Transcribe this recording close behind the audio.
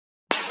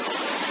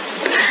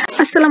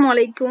আসসালামু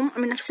আলাইকুম,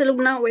 আমি Nafisa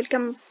Lubna.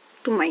 Welcome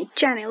to my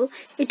channel.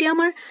 এটি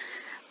আমার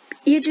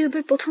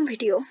ইউটিউবের প্রথম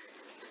ভিডিও।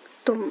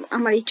 তো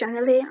আমার এই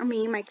চ্যানেলে আমি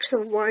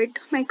মাইক্রোসফট ওয়ার্ড,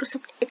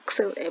 মাইক্রোসফট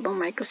এক্সেল এবং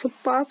মাইক্রোসফট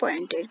পাওয়ার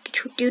পয়েন্টের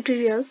কিছু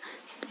টিউটোরিয়াল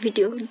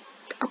ভিডিও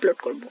আপলোড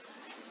করব।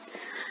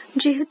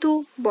 যেহেতু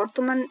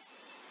বর্তমান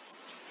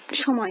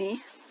সময়ে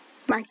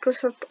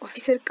মাইক্রোসফট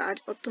অফিসের কাজ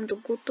অত্যন্ত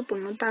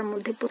গুরুত্বপূর্ণ, তার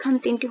মধ্যে প্রধান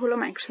তিনটি হলো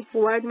মাইক্রোসফট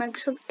ওয়ার্ড,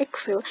 মাইক্রোসফট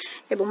এক্সেল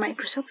এবং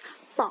মাইক্রোসফট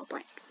পাওয়ার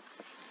পয়েন্ট।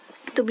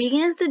 তো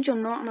বিগিনার্সদের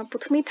জন্য আমার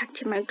প্রথমেই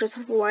থাকছে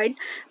মাইক্রোসফট ওয়ার্ড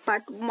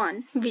পার্ট 1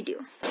 ভিডিও।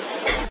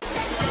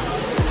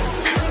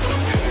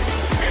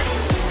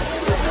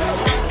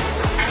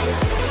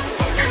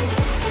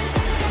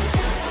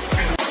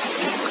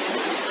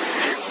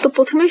 তো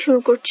প্রথমে শুরু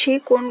করছি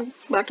কোন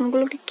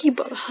বাটনগুলোকে কি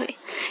বলা হয়।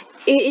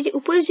 এই যে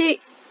উপরে যে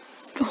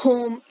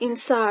হোম,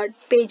 ইনসার্ট,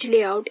 পেজ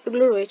লেআউট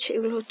এগুলো রয়েছে,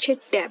 এগুলো হচ্ছে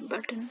ট্যাব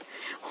বাটন।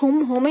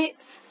 হোমে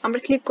আমরা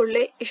ক্লিক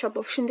করলে এসব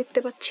অপশন দেখতে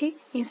পাচ্ছি,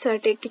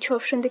 ইনসার্টে কিছু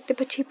অপশন দেখতে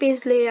পাচ্ছি, page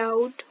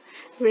layout,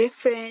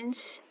 reference,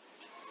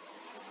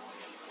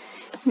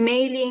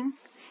 mailing,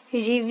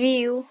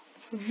 review,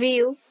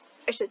 view,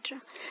 etcetera.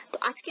 তো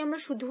আজকে আমরা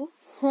শুধু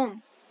হোম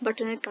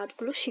বাটনের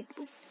কাজগুলো শিখব।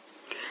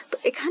 তো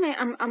এখানে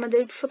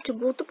আমাদের সবচেয়ে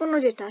গুরুত্বপূর্ণ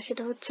যেটা,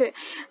 সেটা হচ্ছে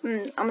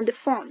আমাদের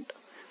ফন্ট।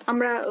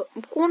 আমরা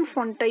কোন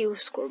ফন্টটা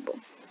ইউজ করব।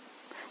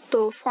 তো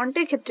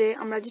ফন্টের ক্ষেত্রে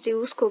আমরা যেটা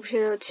ইউজ করব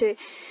সেটা হচ্ছে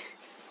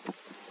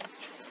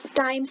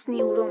টাইমস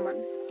নিউ রোমান।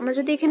 আমরা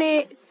যদি এখানে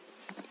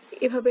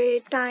এভাবে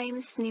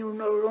টাইমস নিউ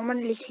রোমান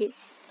লিখি,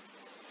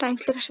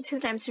 টাইমস লেখার সাথে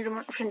সাথে টাইমস নিউ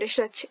রোমান অপশনটা এসে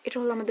যাচ্ছে। এটা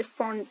হলো আমাদের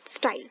ফন্ট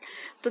স্টাইল।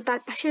 তো তার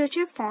পাশে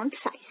রয়েছে ফন্ট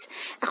সাইজ।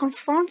 এখন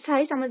ফন্ট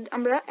সাইজ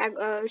আমরা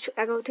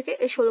 11 থেকে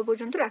 16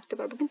 পর্যন্ত রাখতে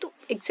পারবো, কিন্তু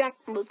এক্সাক্ট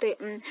বলতে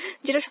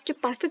যেটা সবচেয়ে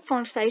পারফেক্ট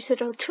ফন্ট সাইজ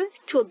সেটা হচ্ছে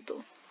 14।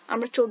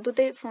 আমরা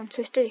 14তে ফন্ট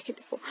সাইজটা রেখে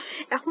দেবো।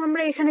 এখন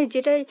আমরা এখানে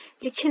যেটাই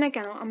লিখছি না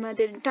কেন,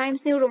 আমাদের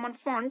টাইমস নিউ রোমান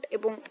ফন্ট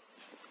এবং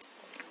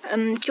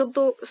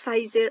 14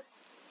 সাইজের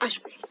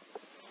আসবে।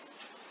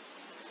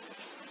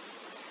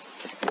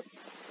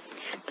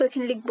 তো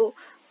এখানে লিখবো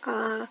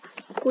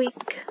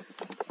quick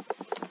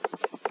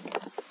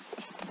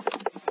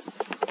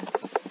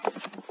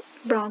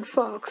brown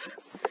fox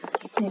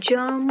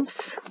jumps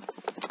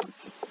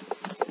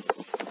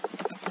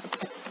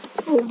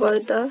over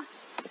the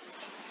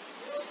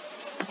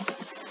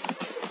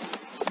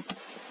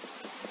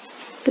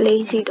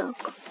lazy dog।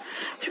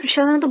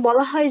 সাধারণত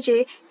বলা হয় যে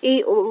এই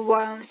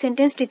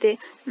সেন্টেন্সটিতে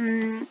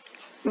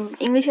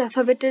ইংলিশ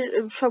অ্যালফাবেটের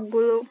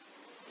সবগুলো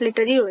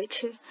লেটারই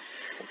রয়েছে।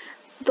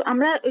 তো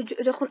আমরা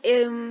যখন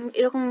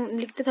এরকম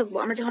লিখতে থাকবো,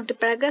 আমরা যখন একটা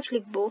প্যারাগ্রাফ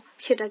লিখবো,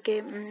 সেটাকে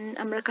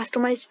আমরা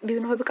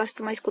বিভিন্নভাবে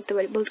কাস্টমাইজ করতে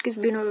পারি, বলতে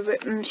বিভিন্নভাবে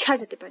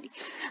সাজাতে পারি।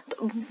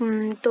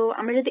 তো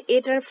আমরা যদি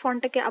এটার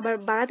ফন্টটাকে আবার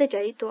বাড়াতে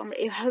চাই, তো আমরা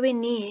এভাবে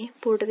নিয়ে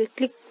পুরোটাকে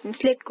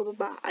সিলেক্ট করবো,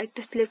 বা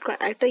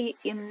আরেকটা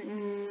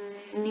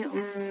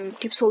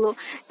টিপস হলো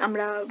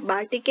আমরা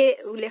বারটিকে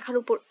লেখার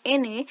উপর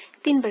এনে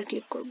 3বার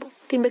ক্লিক করবো।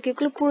 3বার ক্লিক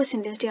করলে পুরো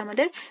সেন্টেন্সটি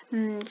আমাদের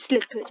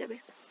সিলেক্ট হয়ে যাবে।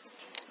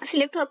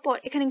 সিলেক্ট হওয়ার পর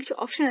এখানে কিছু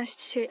অপশন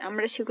আসছে,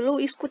 আমরা সেগুলো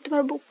ইউজ করতে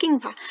পারবো,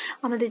 কিংবা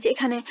আমাদের যে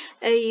এখানে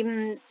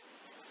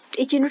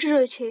এই চিহ্নটি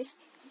রয়েছে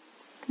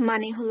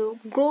মানে হলো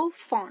grow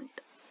font,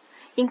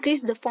 increase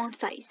the font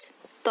size.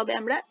 তবে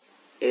আমরা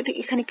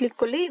এখানে ক্লিক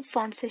করলেই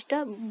ফন্ট সাইজটা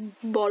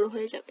বড়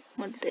হয়ে যাবে,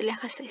 বলতে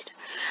লেখার সাইজটা।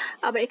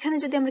 আবার এখানে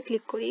যদি আমরা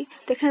ক্লিক করি,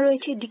 তো এখানে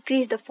রয়েছে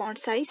ডিক্রিজ দ্য ফন্ট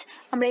সাইজ,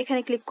 আমরা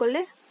এখানে ক্লিক করলে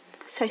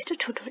সাইজটা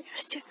ছোট হয়ে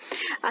আসছে।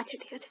 আচ্ছা,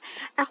 ঠিক আছে।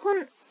 এখন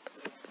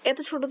এত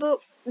ছোট তো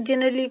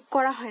জেনারেলি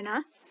করা হয় না,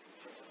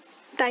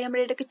 তাই আমরা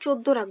এটাকে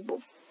 14 রাখবো।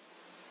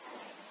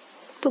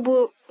 তবু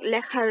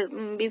লেখার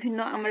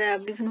আমরা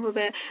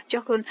বিভিন্নভাবে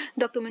যখন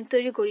ডকুমেন্ট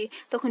তৈরি করি,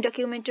 তখন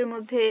ডকুমেন্টের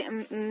মধ্যে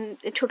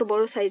ছোট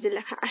বড় সাইজের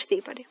লেখা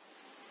আসতেই পারে।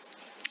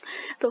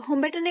 তো হোম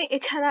বাটনে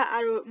এছাড়া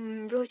আরো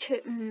রয়েছে,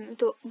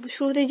 তো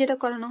শুরুতেই যেটা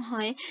করানো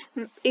হয়,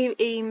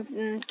 এই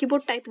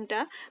কিবোর্ড টাইপিংটা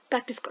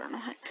প্র্যাকটিস করানো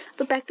হয়।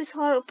 তো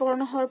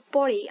করানো হওয়ার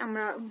পরেই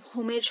আমরা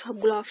হোমের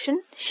সবগুলো অপশন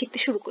শিখতে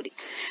শুরু করি।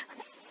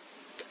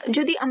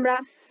 যদি আমরা,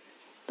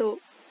 তো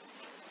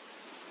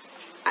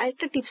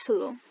আরেকটা টিপস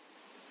হলো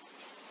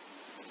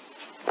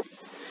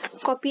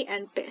কপি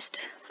অ্যান্ড পেস্ট।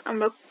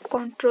 আমরা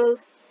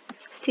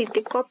Ctrl+C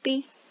তে কপি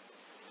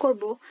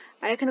করব,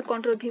 আর এখানে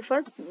Ctrl+V ফর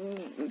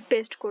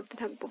পেস্ট করতে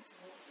থাকবো।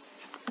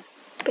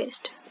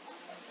 পেস্ট,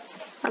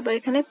 আবার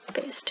এখানে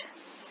পেস্ট,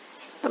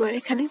 আবার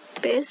এখানে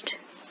পেস্ট,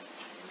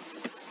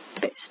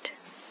 পেস্ট।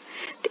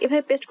 তো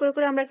এভাবে পেস্ট করে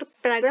করে আমরা একটা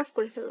প্যারাগ্রাফ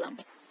করে ফেললাম।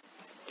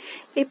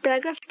 এই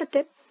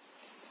প্যারাগ্রাফটাতে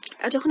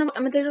যখন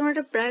আমাদের এরকম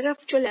একটা প্যারাগ্রাফ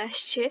চলে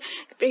আসছে,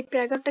 এই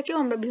প্যারাগ্রাফটাকেও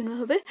আমরা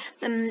বিভিন্নভাবে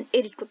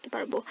এডিট করতে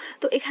পারবো।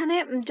 তো এখানে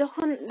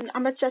যখন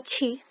আমরা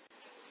চাচ্ছি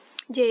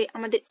যে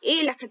আমাদের এই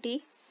লেখাটি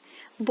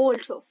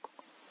বোল্ড হোক,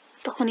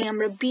 তখনই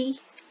আমরা বি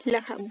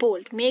লেখা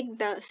bold, make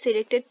the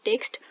selected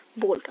text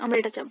bold, আমরা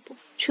এটা চাপবো।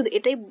 শুধু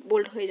এটাই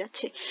বোল্ড হয়ে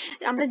যাচ্ছে।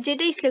 আমরা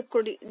যেটাই সিলেক্ট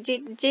করি,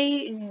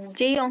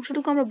 যেই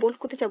অংশটুকু আমরা বোল্ড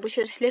করতে চাবো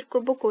সেটা সিলেক্ট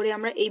করবো, করে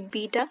আমরা এই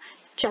বিটা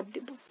চাপ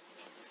দিব,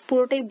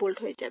 পুরোটাই বোল্ড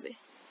হয়ে যাবে।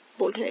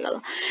 বোল্ড হয়ে গেল।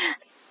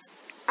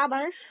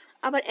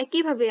 আবার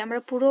একইভাবে আমরা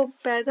পুরো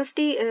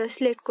প্যারাগ্রাফটি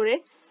সিলেক্ট করে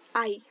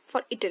আই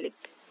ফর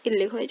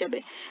ইটালিক হয়ে যাবে।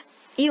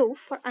 ইউ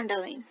ফর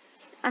আন্ডারলাইন,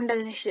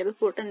 আন্ডারলাইন এসে যাবে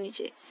পুরোটা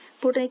নিচে।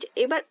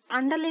 এবার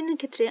আন্ডারলাইনের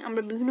ক্ষেত্রে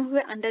আমরা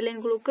বিভিন্নভাবে আন্ডারলাইন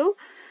গুলোকেও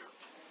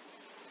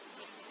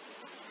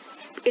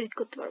এডিট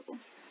করতে পারবো।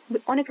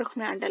 অনেক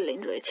রকমের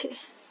আন্ডারলাইন রয়েছে,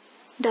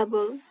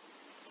 ডাবল,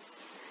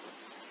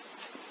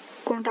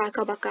 কোনটা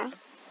আঁকা বাঁকা,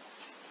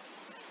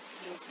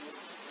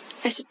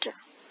 এটসেট্রা।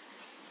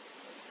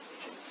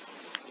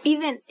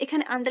 ইভেন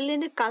এখানে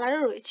আন্ডারলাইনের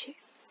কালারও রয়েছে,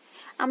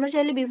 আমরা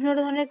চাইলে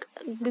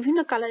বিভিন্ন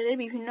কালারের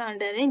বিভিন্ন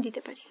আন্ডারলাইন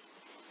দিতে পারি,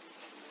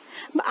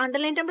 বা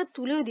আন্ডারলাইনটা আমরা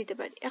তুলেও দিতে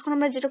পারি। এখন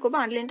আমরা যেটা করবো,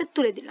 আন্ডারলাইনটা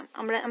তুলে দিলাম,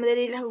 আমাদের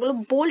এই লেখাগুলো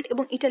বোল্ড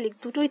এবং ইটালিক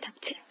দুটোই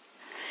থাকছে।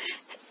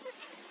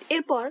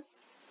 এরপর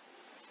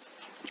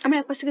আমরা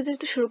এক পাশ থেকে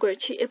যেহেতু শুরু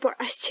করেছি, এরপর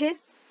আসছে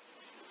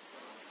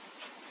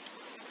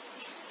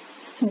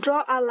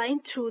draw a line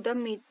through the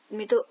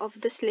middle of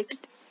the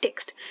selected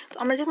text। তো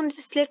আমরা যখন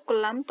এটা সিলেক্ট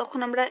করলাম, তখন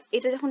আমরা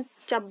এটা যখন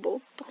চাপবো,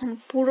 তখন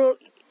পুরো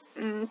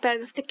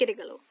প্যারাগ্রাফটা কেটে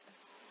গেল।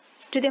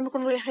 যদি আমরা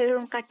কোনো লেখা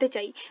এরকম কাটতে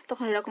চাই,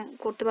 তখন এরকম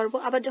করতে পারবো।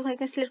 আবার যখন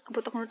এখানে সিলেক্ট করবো,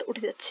 তখন ওটা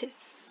উঠে যাচ্ছে।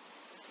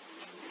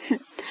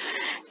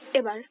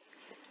 এবার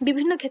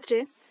বিভিন্ন ক্ষেত্রে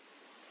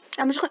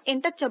আমরা যখন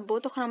এন্টার চাপবো,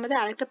 তখন আমাদের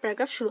আরেকটা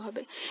প্যারাগ্রাফ শুরু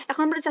হবে।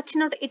 এখন আমরা চাচ্ছি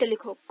না ওটা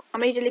ইটালিক হোক,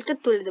 আমরা ইটালিকটা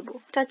তুলে দেবো।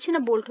 চাচ্ছি না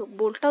বোল্ড হোক,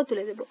 বোল্ডটাও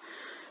তুলে দেবো।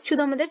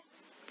 শুধু আমাদের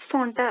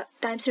ফন্টটা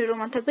টাইমস নিউ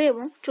রোমান থাকবে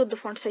এবং 14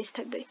 ফন্ট সাইজ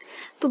থাকবে।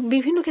 তো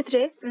বিভিন্ন ক্ষেত্রে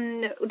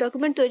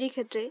ডকুমেন্ট তৈরির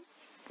ক্ষেত্রে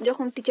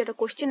যখন টিচাররা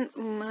কোশ্চেন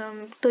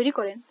তৈরি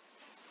করেন,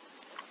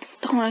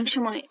 তখন অনেক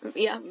সময়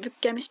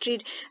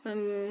কেমিস্ট্রির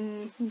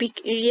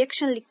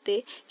রিয়াকশন লিখতে,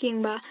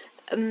 কিংবা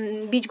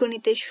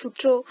বীজগণিতের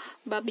সূত্র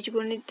বা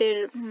বীজগণিতের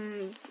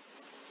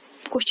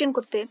কোশ্চেন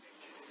করতে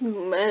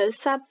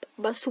সাব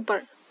বা সুপার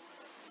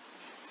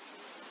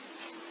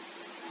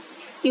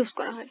ইউজ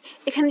করা হয়।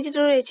 এখানে যেটা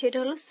রয়েছে, এটা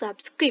হলো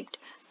সাবস্ক্রিপ্ট,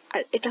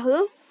 আর এটা হলো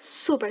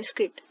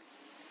সুপারস্ক্রিপ্ট।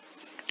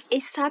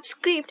 এই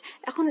সাবস্ক্রিপ্ট,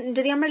 এখন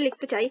যদি আমরা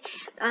লিখতে চাই,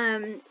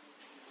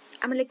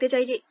 আমরা লিখতে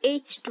চাই যে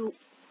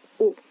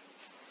H2O,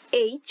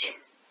 H,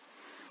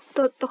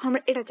 তো তখন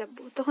আমরা এটা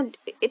চাপবো। তখন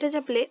এটা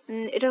চাপলে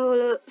এটা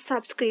হলো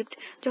সাবস্ক্রিপ্ট।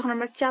 যখন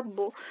আমরা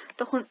চাপবো,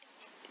 তখন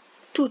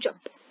 2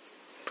 চাপবো।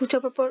 2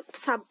 চাপার পর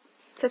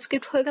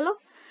সাবস্ক্রিপ্ট হয়ে গেল।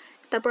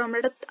 তারপর আমরা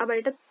আবার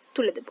এটা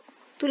তুলে দেব।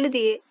 তুলে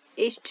দিয়ে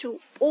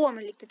H2O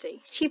আমরা লিখতে চাই,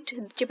 শিফট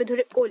চেপে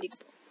ধরে O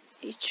লিখবো,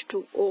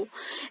 H2O।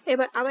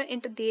 এবার আবার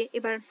এন্টার দিয়ে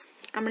এবার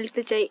আমরা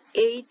লিখতে চাই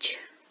H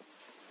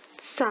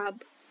sub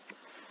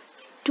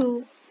 2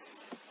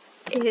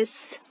 S,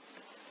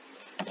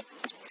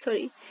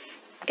 sorry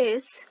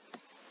S,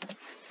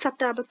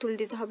 সাবটা আবার তুলে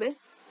দিতে হবে,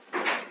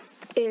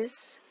 S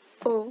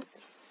O,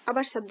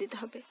 আবার সাব দিতে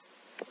হবে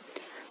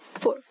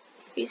 4,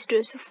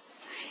 H2S।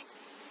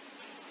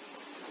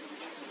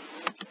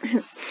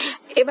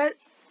 এবার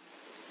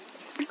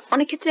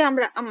অনেক ক্ষেত্রে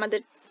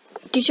আমাদের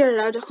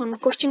টিচাররা যখন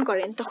কোশ্চেন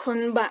করেন, তখন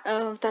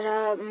তারা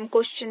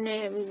কোশ্চেনে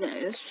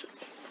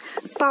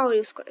পাওয়ার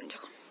ইউজ করেন,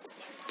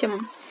 যেমন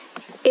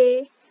A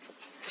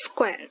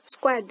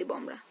স্কোয়ার দিব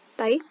আমরা,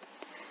 তাই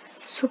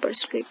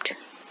superscript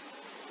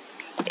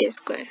A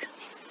square,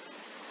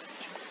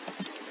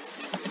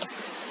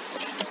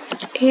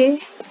 A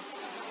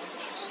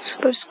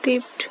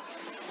superscript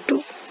 2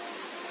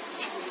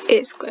 A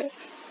square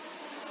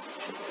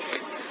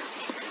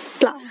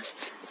plus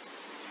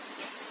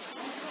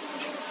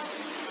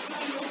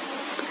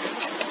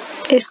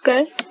A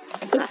square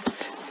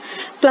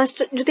plus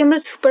যদি আমরা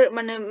সুপার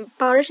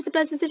পাওয়ারের সাথে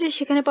প্লাস দিতে চাই,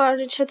 সেখানে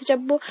পাওয়ারের সাথে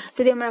চাপবো।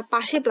 যদি আমরা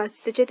পাশে প্লাস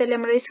দিতে চাই, তাহলে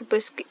আমরা এই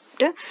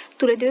সুপারস্ক্রিপ্টটা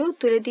তুলে দেব,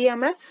 তুলে দিয়ে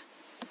আমরা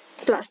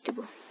প্লাস দিব।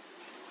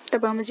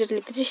 তারপর আমরা যেটা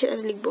লিখতে চাই সেটা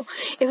লিখবো।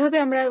 এভাবে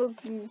আমরা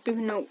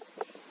বিভিন্ন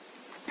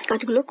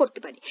কাজগুলো করতে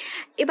পারি।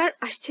 এবার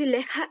আসছে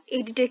লেখা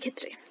এডিটের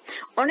ক্ষেত্রে।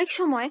 অনেক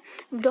সময়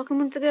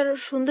ডকুমেন্টটাকে আরো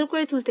সুন্দর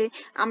করে তুলতে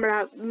আমরা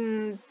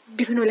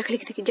বিভিন্ন লেখা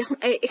লিখে থাকি। যখন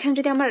এখানে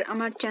যদি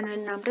আমার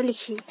চ্যানেলের নামটা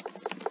লিখি,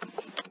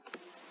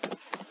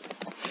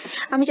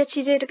 আমি চাচ্ছি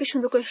যে এটাকে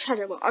সুন্দর করে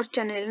সাজাবো আর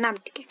চ্যানেলের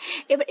নামটিকে।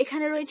 এবার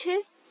এখানে রয়েছে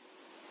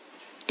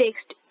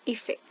টেক্সট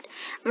ইফেক্ট।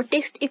 আমরা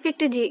টেক্সট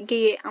ইফেক্টে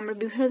গিয়ে আমরা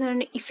বিভিন্ন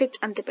ধরনের ইফেক্ট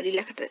আনতে পারি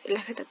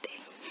লেখাটাতে।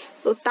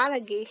 তো তার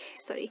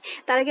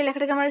আগে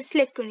লেখাটাকে আমরা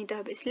সিলেক্ট করে নিতে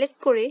হবে। সিলেক্ট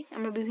করে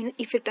আমরা বিভিন্ন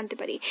ইফেক্ট আনতে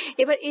পারি।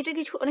 এবার এটা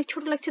কিছু অনেক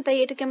ছোট লাগছে, তাই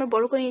এটাকে আমরা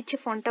বড় করে নিচ্ছি,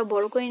 ফন্টটা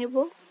বড় করে নেব,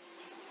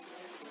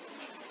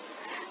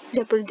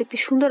 যারপর দেখতে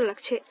সুন্দর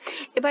লাগছে।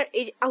 এবার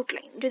এই যে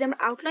আউটলাইন, যদি আমরা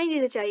আউটলাইন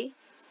দিতে চাই,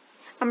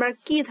 আমরা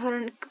কি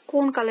ধরনের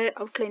কোন কালারের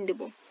আউটলাইন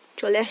দেব,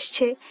 চলে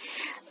আসছে।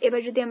 এবার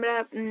যদি আমরা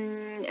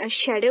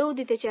শ্যাডো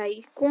দিতে চাই,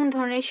 কোন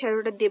ধরনের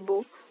শ্যাডোটা দেব,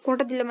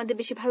 কোনটা দিলে আমাদের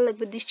বেশি ভালো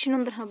লাগবে,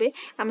 দৃষ্টিনন্দন হবে,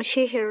 আমরা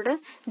সেই শ্যাডোটা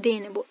দিয়ে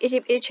নেব। এই যে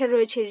এছাড়া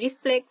রয়েছে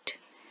রিফ্লেক্ট,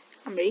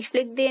 আমরা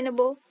রিফ্লেক্ট দিয়ে নেব।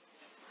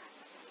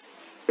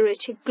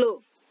 রয়েছে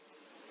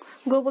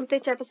গ্লো বলতে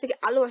চারপাশ থেকে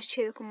আলো আসছে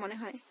এরকম মনে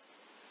হয়।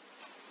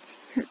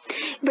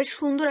 এবার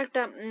সুন্দর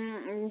একটা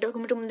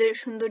ডকুমেন্টের মধ্যে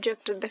সৌন্দর্য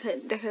একটা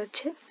দেখা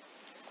যাচ্ছে।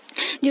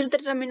 যেহেতু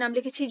আমি নাম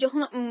লিখেছি,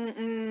 যখন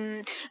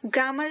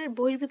গ্রামারের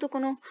বহির্ভূত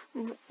কোনো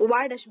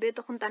ওয়ার্ড আসবে,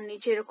 তখন তার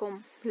নিচে এরকম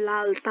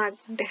লাল দাগ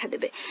দেখা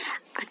দেবে।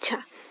 আচ্ছা,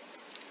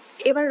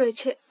 এবার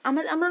রয়েছে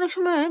আমরা অনেক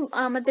সময়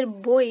আমাদের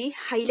বই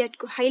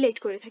হাইলাইট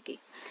করে থাকি।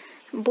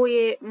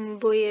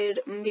 বইয়ের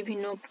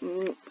বিভিন্ন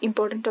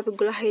ইম্পর্টেন্ট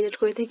টপিকগুলো হাইলাইট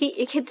করে থাকি।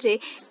 এক্ষেত্রে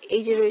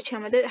এই যে রয়েছে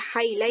আমাদের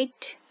হাইলাইট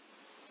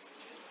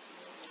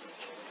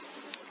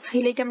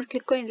আমরা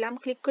ক্লিক করে নিলাম।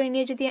 ক্লিক করে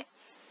নিয়ে যদি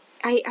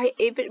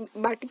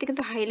বারটিতে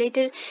কিন্তু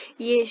হাইলাইটের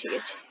এসে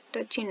গেছে, একটা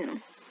চিহ্ন।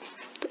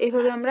 তো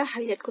এভাবে আমরা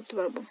হাইলাইট করতে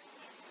পারবো।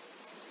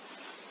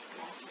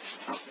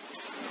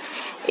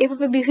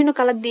 এভাবে বিভিন্ন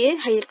কালার দিয়ে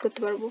হাইলাইট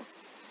করতে পারবো।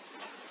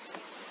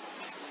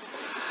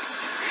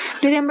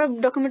 যদি আমরা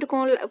ডকুমেন্টে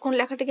কোন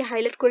লেখাটাকে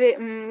হাইলাইট করে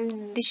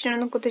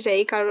দৃষ্টিনন্দন করতে চাই,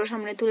 কারোর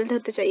সামনে তুলে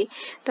ধরতে চাই,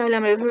 তাহলে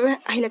আমরা এভাবে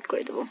হাইলাইট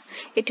করে দেবো।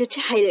 এটি হচ্ছে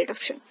হাইলাইট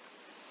অপশন।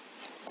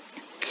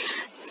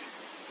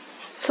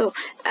 সো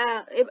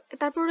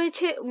তারপর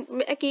রয়েছে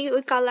একই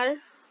ওই কালার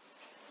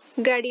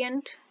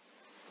গ্রেডিয়েন্ট।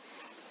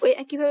 ওই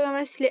একইভাবে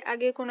আমরা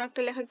আগে কোনো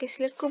একটা লেখাকে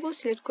সিলেক্ট করবো,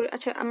 সিলেক্ট করে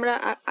আচ্ছা আমরা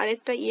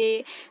আরেকটা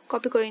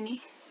কপি করে নিই।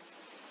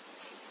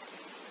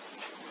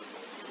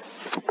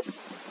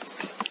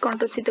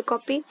 কন্ট্রোল সি তে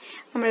কপি।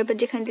 আমরা এবার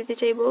যেখানে দিতে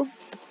চাইবো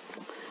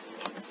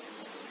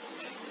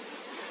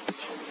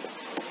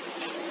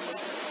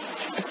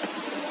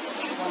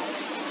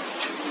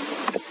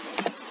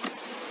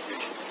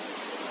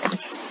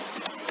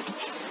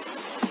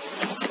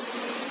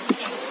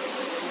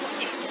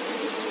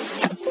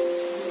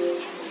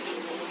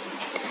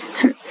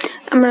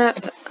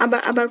আমরা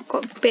আবার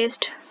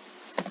paste,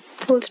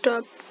 full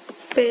stop,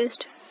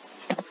 paste,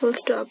 full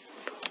stop,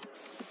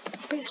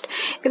 paste,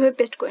 এভাবে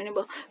পেস্ট করে নেব।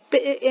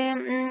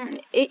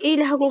 এই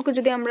লেখাগুলোকে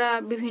যদি আমরা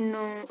বিভিন্ন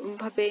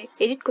ভাবে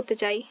এডিট করতে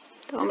চাই,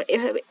 তো আমরা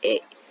এভাবে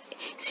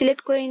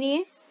সিলেক্ট করে নিয়ে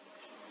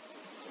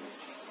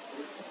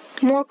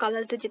মোর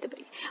কালার্সে যেতে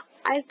পারি।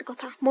 আরেকটা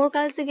কথা, মোর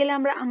কালার্সে গেলে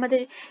আমরা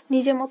আমাদের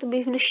নিজের মতো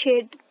বিভিন্ন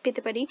শেড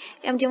পেতে পারি।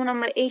 যেমন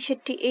আমরা এই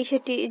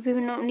শেডটি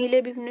বিভিন্ন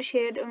নীলের বিভিন্ন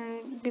শেড,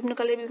 বিভিন্ন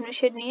কালারের বিভিন্ন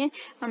শেড নিয়ে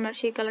আমরা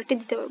সেই কালারটি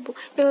দিতে পারবো।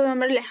 এভাবে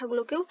আমরা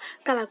লেখাগুলোকেও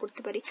কালার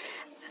করতে পারি।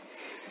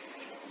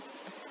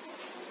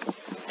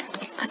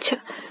 আচ্ছা,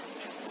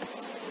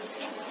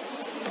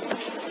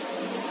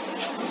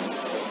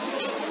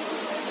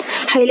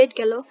 হাইলাইট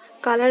গেল,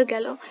 কালার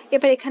গেল।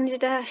 এবার এখানে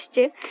যেটা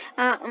আসছে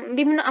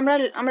বিভিন্ন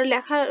আমরা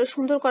লেখা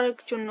সুন্দর করার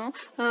জন্য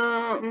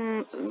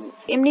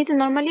এমনিতে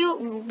নর্মালিও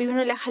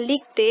বিভিন্ন লেখা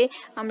লিখতে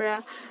আমরা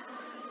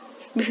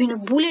বিভিন্ন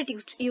বুলেট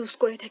ইউজ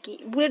করে থাকি।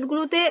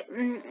 বুলেটগুলোতে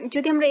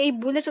যদি আমরা এই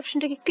বুলেট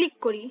অপশনটাকে ক্লিক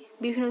করি,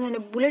 বিভিন্ন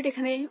ধরনের বুলেট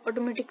এখানে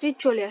অটোমেটিকলি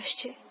চলে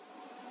আসছে।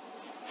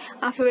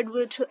 আমার ফেভারিট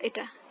বুলেট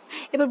এটা।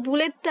 এবার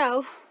বুলেটটাও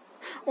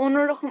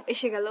অন্যরকম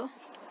এসে গেল।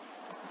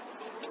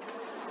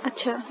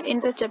 আচ্ছা,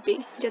 এন্টার চাপি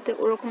যাতে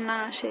ওরকম না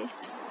আসে।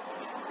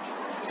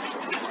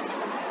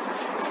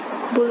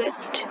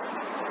 বুলেট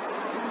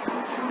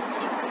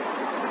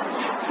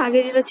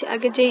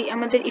আগে যেই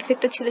আমাদের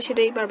ইফেক্টটা ছিল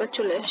সেটাই বারবার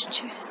চলে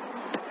আসছে।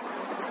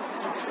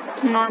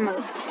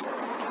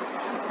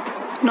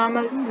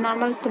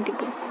 নর্মাল তো দিব।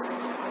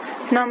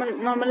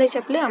 নর্মালে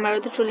চাপলে আমার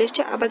তো চলে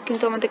এসছে। আবার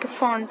কিন্তু আমাদেরকে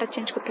ফন্টটা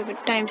চেঞ্জ করতে হবে,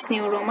 টাইমস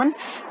নিউ রোমান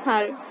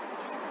আর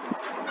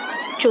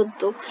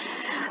 14।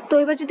 তো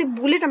এবার যদি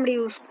বুলেট আমরা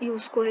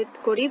ইউজ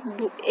করি,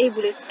 এই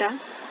বুলেটটা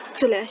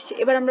চলে আসছে।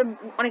 এবার আমরা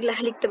অনেক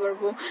লেখা লিখতে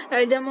পারবো।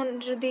 যেমন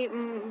যদি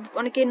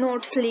অনেকে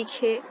নোটস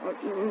লিখে,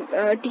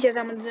 টিচার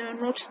আমাদের জন্য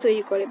নোটস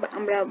তৈরি করে, বা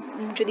আমরা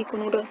যদি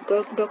কোনো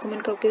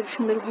ডকুমেন্ট কাউকে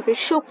সুন্দরভাবে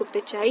শো করতে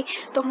চাই,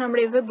 তখন আমরা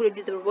এভাবে বুলেট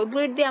দিতে পারবো।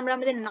 বুলেট দিয়ে আমরা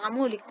আমাদের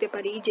নামও লিখতে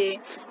পারি। যে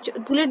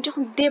বুলেট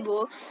যখন দেব,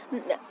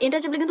 এটা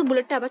চাপলে কিন্তু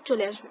বুলেটটা আবার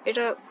চলে আসবে।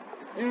 এটা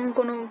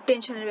কোনো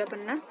টেনশনের ব্যাপার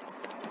না,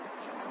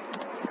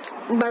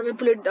 বারবার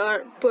বুলেট দেওয়ার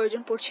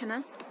প্রয়োজন পড়ছে না।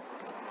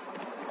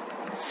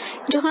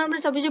 যখন আমরা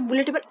চাপবো যে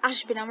বুলেট এবার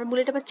আসবে না, আমরা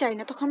বুলেট এবার চাই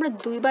না, তখন আমরা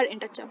 2 বার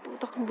এন্টার চাপবো,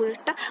 তখন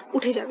বুলেটটা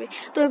উঠে যাবে।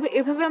 তো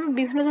এভাবে আমরা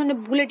বিভিন্ন ধরনের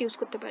বুলেট ইউজ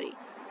করতে পারি।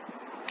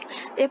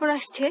 এরপর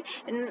আসছে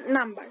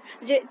নাম্বার।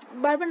 যে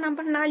বারবার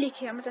নাম্বার না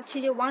লিখে আমরা চাচ্ছি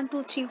যে 1 2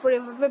 3 4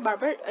 এভাবে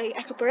বারবার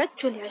একের পর এক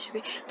চলে আসবে।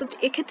 তো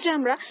এক্ষেত্রে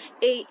আমরা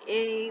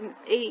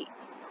এই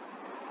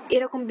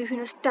এরকম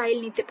বিভিন্ন স্টাইল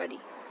নিতে পারি।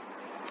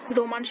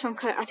 রোমান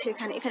সংখ্যা আছে,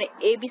 এখানে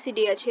ABCD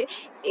আছে,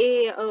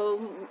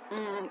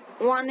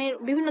 A1 এর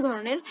বিভিন্ন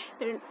ধরনের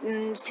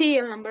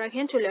সিরিয়াল নাম্বার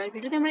এখানে চলে আসবে।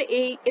 যদি আমরা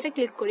এটা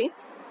ক্লিক করি,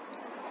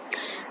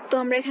 তো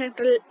আমরা এখানে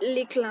একটা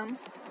লিখলাম,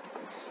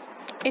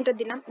 এন্টার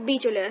দিলাম, B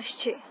চলে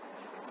আসছে।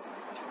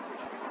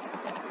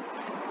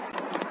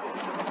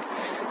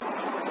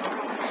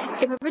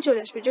 এভাবে চলে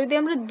আসবে। যদি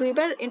আমরা 2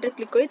 বার এন্টার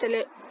ক্লিক করি, তাহলে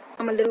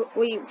আমাদের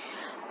ওই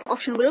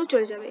অপশনগুলো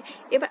চলে যাবে।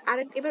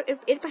 এবার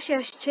এর পাশে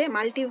আসছে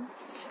মাল্টি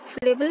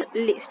লেভেল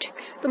লিস্ট।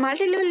 তো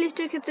মাল্টি লেভেল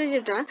লিস্টের ক্ষেত্রে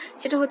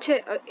যেটা হচ্ছে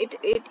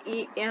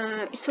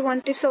it's one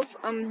types of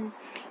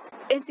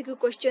MCQ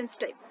questions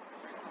type.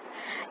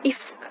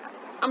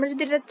 আমরা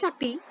যদি এটা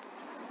চাপি,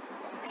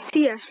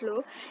 সি আসলো।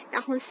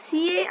 এখন সি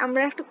এ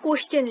আমরা একটা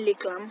কোশ্চেন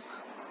লিখলাম,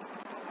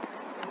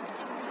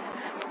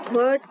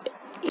 what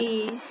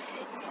is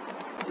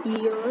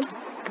your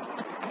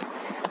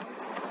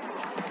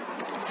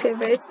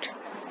favorite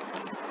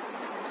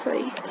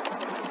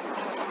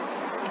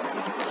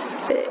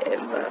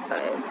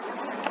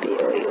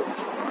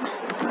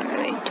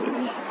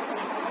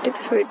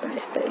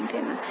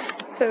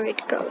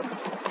favorite color।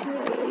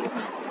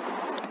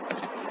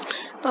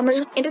 তো আমরা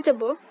যখন এটা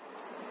যাবো,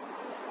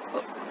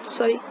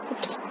 সরি,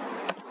 উপস।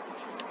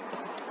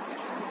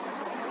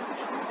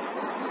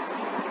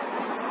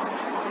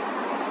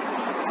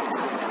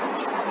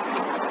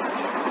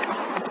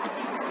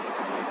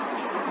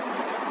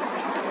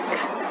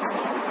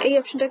 এই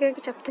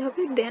অপশনটাকে চাপতে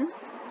হবে, দেন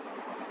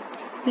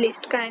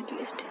list, current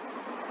list,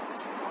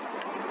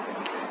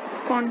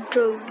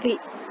 control V,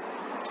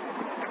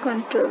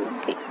 control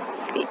V,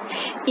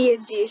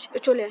 EFG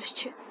চলে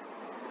আসছে।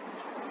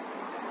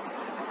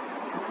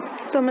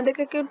 তো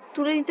আমাদেরকে কেউ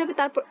তুলে দিতে হবে,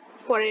 তারপর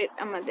পরে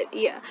আমাদের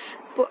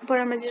পরে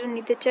আমরা যেটা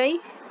নিতে চাই,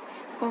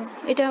 ও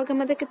এটা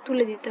আমাদেরকে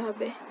তুলে দিতে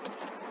হবে।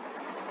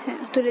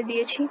 হ্যাঁ, তুলে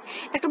দিয়েছি।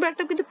 একটা পর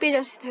একটা কিন্তু পেজ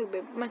আসতে থাকবে,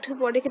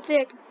 মাইক্রোসফট ওয়ার্ডের ক্ষেত্রে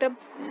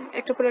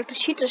একটা পর একটা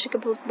শীট সেকে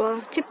বলা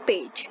হচ্ছে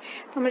পেজ।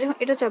 তো আমরা যখন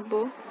এটা চাপবো,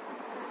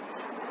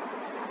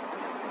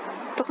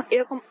 তখন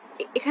এরকম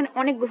এখানে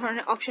অনেক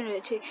ধরনের অপশন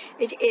রয়েছে।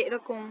 এই যে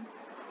এরকম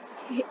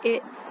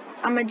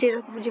আমরা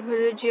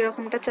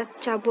যেরকমটা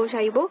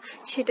চাইবো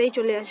সেটাই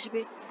চলে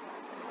আসবে।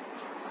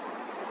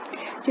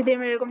 যদি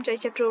আমরা এরকম চাই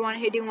চ্যাপ্টার 1,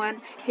 হেডিং 1,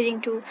 হেডিং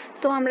 2,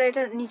 তো আমরা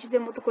এটা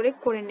নিজেদের মতো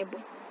করে নেব।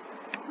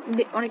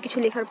 অনেক কিছু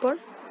লেখার পর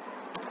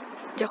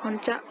যখন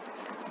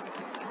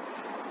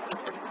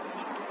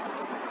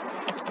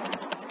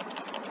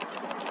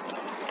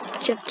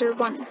চ্যাপ্টার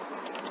 1,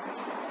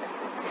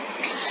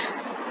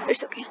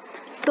 ইটস ওকে।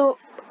 তো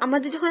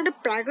আমাদের যখন একটা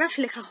প্যারাগ্রাফ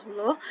লেখা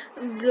হলো,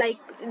 like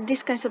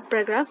this kinds of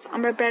paragraph,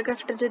 আমরা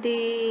প্যারাগ্রাফটা যদি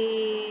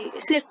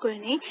সিলেক্ট করে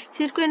নিই,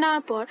 সিলেক্ট করে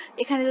নেওয়ার পর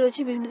এখানে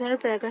রয়েছে বিভিন্ন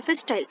ধরনের প্যারাগ্রাফের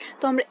স্টাইল।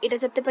 তো আমরা এটা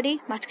চাপতে পারি,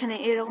 মাঝখানে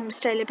এরকম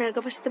স্টাইলের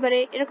প্যারাগ্রাফ আসতে পারে,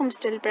 এরকম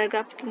স্টাইলের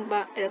প্যারাগ্রাফ, কিংবা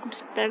এরকম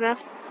প্যারাগ্রাফ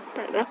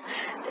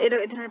এই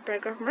ধরনের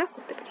প্যারাগ্রাফ আমরা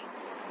করতে পারি।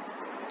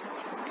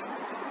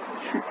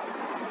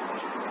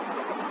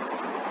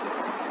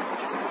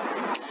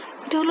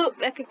 এটা হলো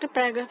এক একটা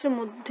প্যারাগ্রাফের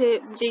মধ্যে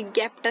যে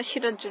গ্যাপটা,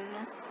 সেটার জন্য।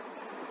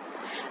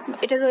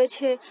 এটা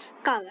রয়েছে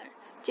কালার,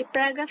 যে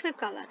প্যারাগ্রাফের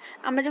কালার।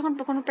 আমরা যখন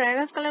কোনো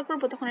প্যারাগ্রাফ কালার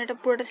করবো, তখন এটা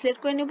পুরোটা সিলেক্ট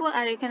করে নিব,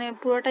 আর এখানে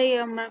পুরোটাই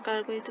আমরা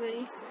কালার করে দিতে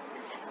পারি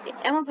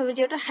এমন ভাবে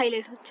যে ওটা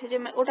হাইলাইট হচ্ছে, যে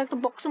ওটা একটা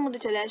বক্সের মধ্যে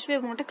চলে আসবে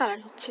এবং ওটা কালার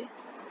হচ্ছে।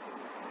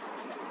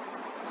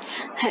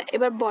 হ্যাঁ,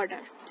 এবার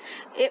বর্ডার।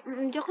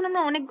 যখন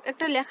আমরা অনেক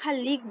একটা লেখা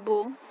লিখবো,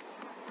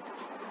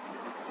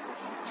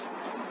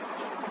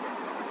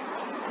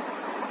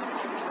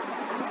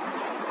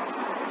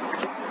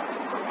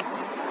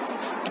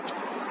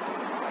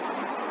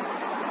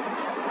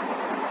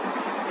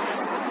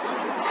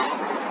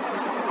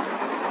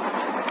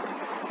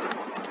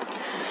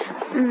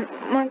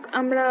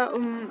 আমরা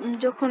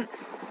যখন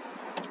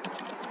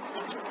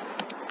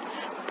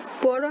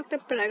বড় একটা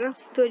প্যারাগ্রাফ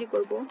তৈরি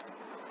করব,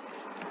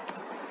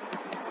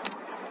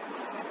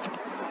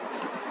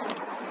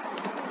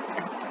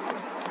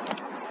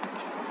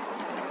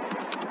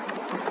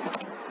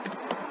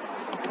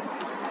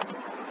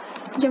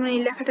 যেমন এই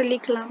লেখাটা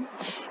লিখলাম,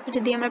 এটা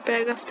দিয়ে আমরা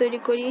প্যারাগ্রাফ তৈরি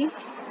করি।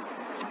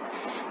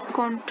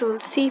 Control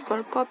C for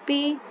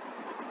copy,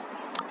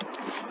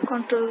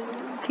 control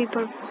V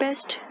for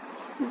paste,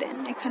 দেন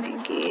এখানে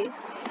গিয়ে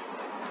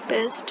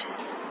পেস্ট,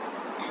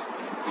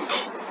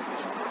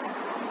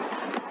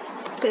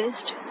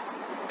 পেস্ট,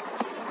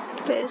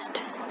 পেস্ট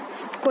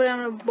করে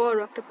আমরা বড়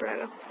একটা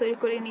প্যারাগ্রাফ তৈরি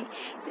করে নিই।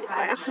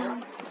 এখন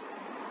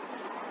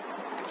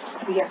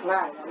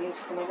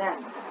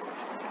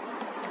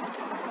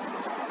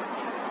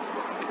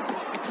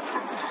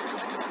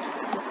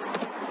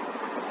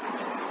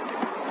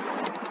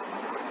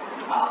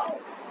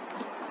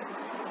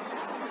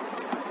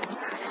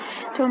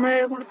তো আমরা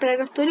এরকম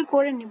প্যারাগ্রাফ তৈরি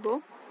করে নিব।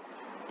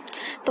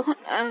 তখন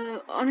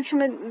অনেক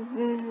সময়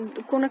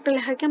কোন একটা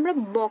লেখাকে আমরা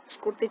বক্স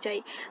করতে চাই,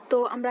 তো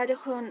আমরা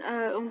যখন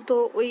তো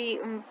ওই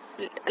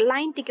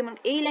লাইনটিকে, মানে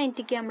এই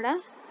লাইনটিকে আমরা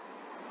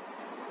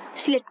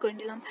সিলেক্ট করে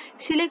নিলাম।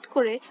 সিলেক্ট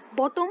করে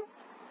বটম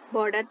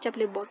বর্ডার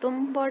চাপলে বটম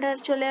বর্ডার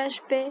চলে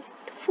আসবে,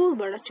 ফুল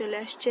বর্ডার চলে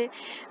আসছে।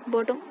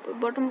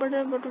 Bottom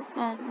border,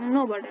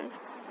 no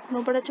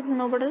border চাপলে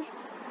no border.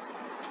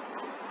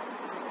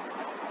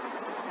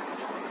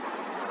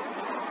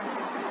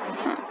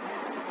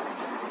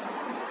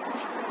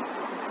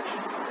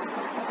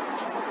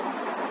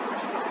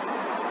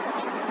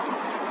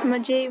 আমরা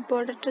যে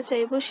বর্ডারটা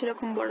চাইবো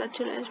সেরকম বর্ডার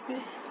চলে আসবে।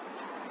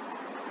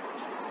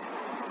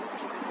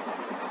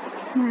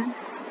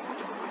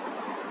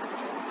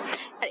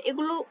 আর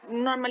এগুলো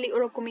নরমালি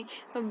ওরকমই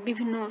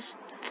বিভিন্ন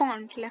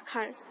ফন্ট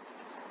লেখার,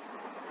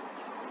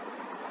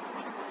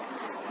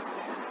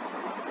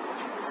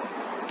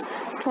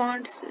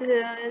 ফন্টস,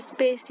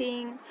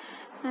 স্পেসিং,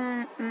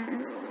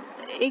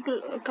 এইগুলো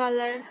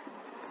কালার,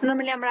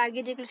 নরমালি আমরা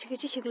আগে যেগুলো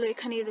শিখেছি সেগুলো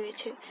এখানেই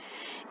রয়েছে।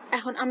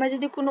 এখন আমরা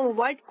যদি কোনো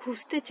ওয়ার্ড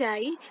খুঁজতে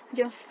চাই,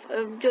 যে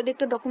যদি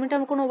একটা ডকুমেন্টে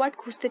আমরা কোনো ওয়ার্ড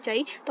খুঁজতে চাই,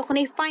 তখন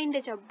এই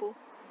ফাইন্ডে চাপবো,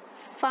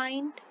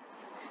 ফাইন্ড,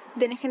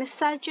 দেন এখানে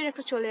সার্চের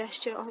একটা চলে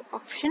আসছে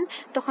অপশন।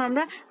 তখন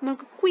আমরা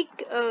কুইক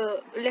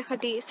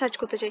লেখাটি সার্চ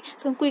করতে চাই,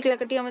 তখন কুইক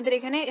লেখাটি আমাদের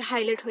এখানে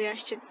হাইলাইট হয়ে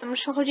আসছে, আমরা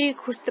সহজেই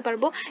খুঁজতে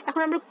পারবো।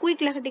 এখন আমরা কুইক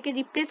লেখাটিকে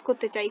রিপ্লেস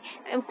করতে চাই,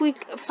 quick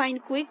find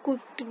quick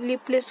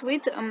replace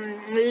with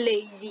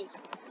lazy,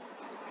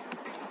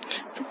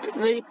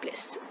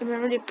 replace. এবার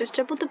আমরা রিপ্লেস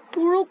চাপবো, তো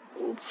পুরো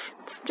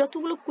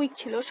যতগুলো কুইক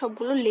ছিল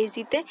সবগুলো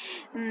লেজিতে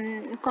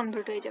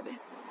কনভার্ট হয়ে যাবে।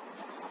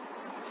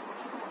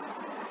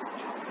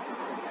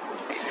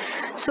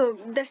 So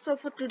that's all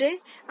for today.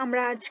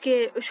 আমরা আজকে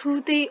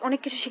শুরুতেই অনেক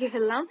কিছু শিখে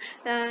ফেললাম।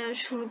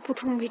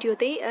 প্রথম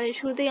ভিডিওতেই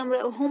শুরুতেই আমরা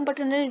হোম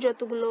বাটনের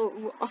যতগুলো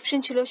অপশন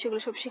ছিল সেগুলো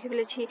সব শিখে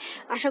ফেলেছি।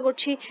 আশা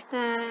করছি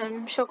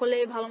সকলে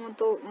ভালো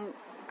মতো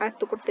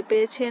আয়ত্ত করতে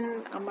পেরেছেন,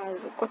 আমার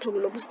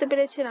কথাগুলো বুঝতে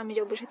পেরেছেন, আমি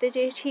যা বোঝাতে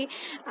চেয়েছি।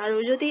 আর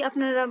যদি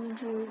আপনারা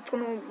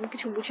কোনো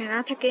কিছু বুঝে না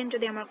থাকেন,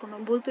 যদি আমার কোনো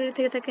ভুল ত্রুটি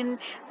থেকে থাকেন,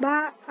 বা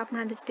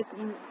আপনাদের যদি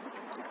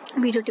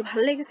ভিডিওটি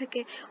ভালো লেগে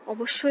থাকে,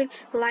 অবশ্যই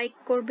লাইক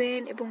করবেন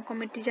এবং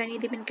কমেন্টে জানিয়ে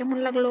দিবেন কেমন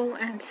লাগলো।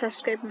 And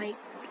subscribe my,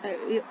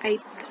 I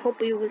hope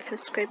you will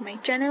subscribe my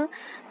channel.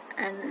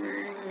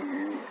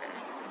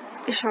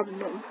 সব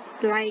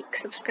লাইক,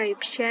 সাবস্ক্রাইব,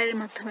 শেয়ারের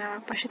মাধ্যমে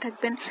আমার পাশে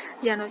থাকবেন,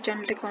 যেন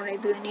চ্যানেলটাকে অনেক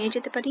দূরে নিয়ে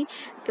যেতে পারি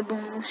এবং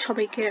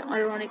সবাইকে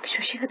আরো অনেক কিছু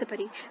শেখাতে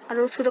পারি।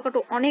 আরো ছোটখাটো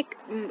অনেক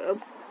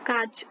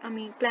কাজ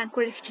আমি প্ল্যান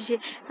করে রেখেছি যে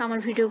আমার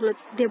ভিডিওগুলো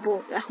দেব।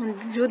 এখন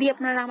যদি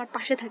আপনারা আমার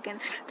পাশে থাকেন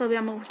তবে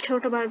আমার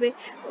উৎসাহটা বাড়বে,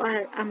 আর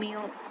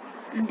আমিও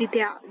দিতে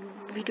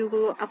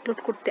ভিডিওগুলো আপলোড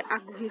করতে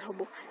আগ্রহী হব।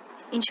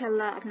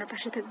 ইনশাল্লাহ আপনার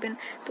পাশে থাকবেন।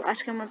 তো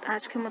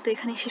আজকের মতো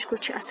এখানেই শেষ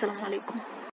করছি। আসসালামু আলাইকুম।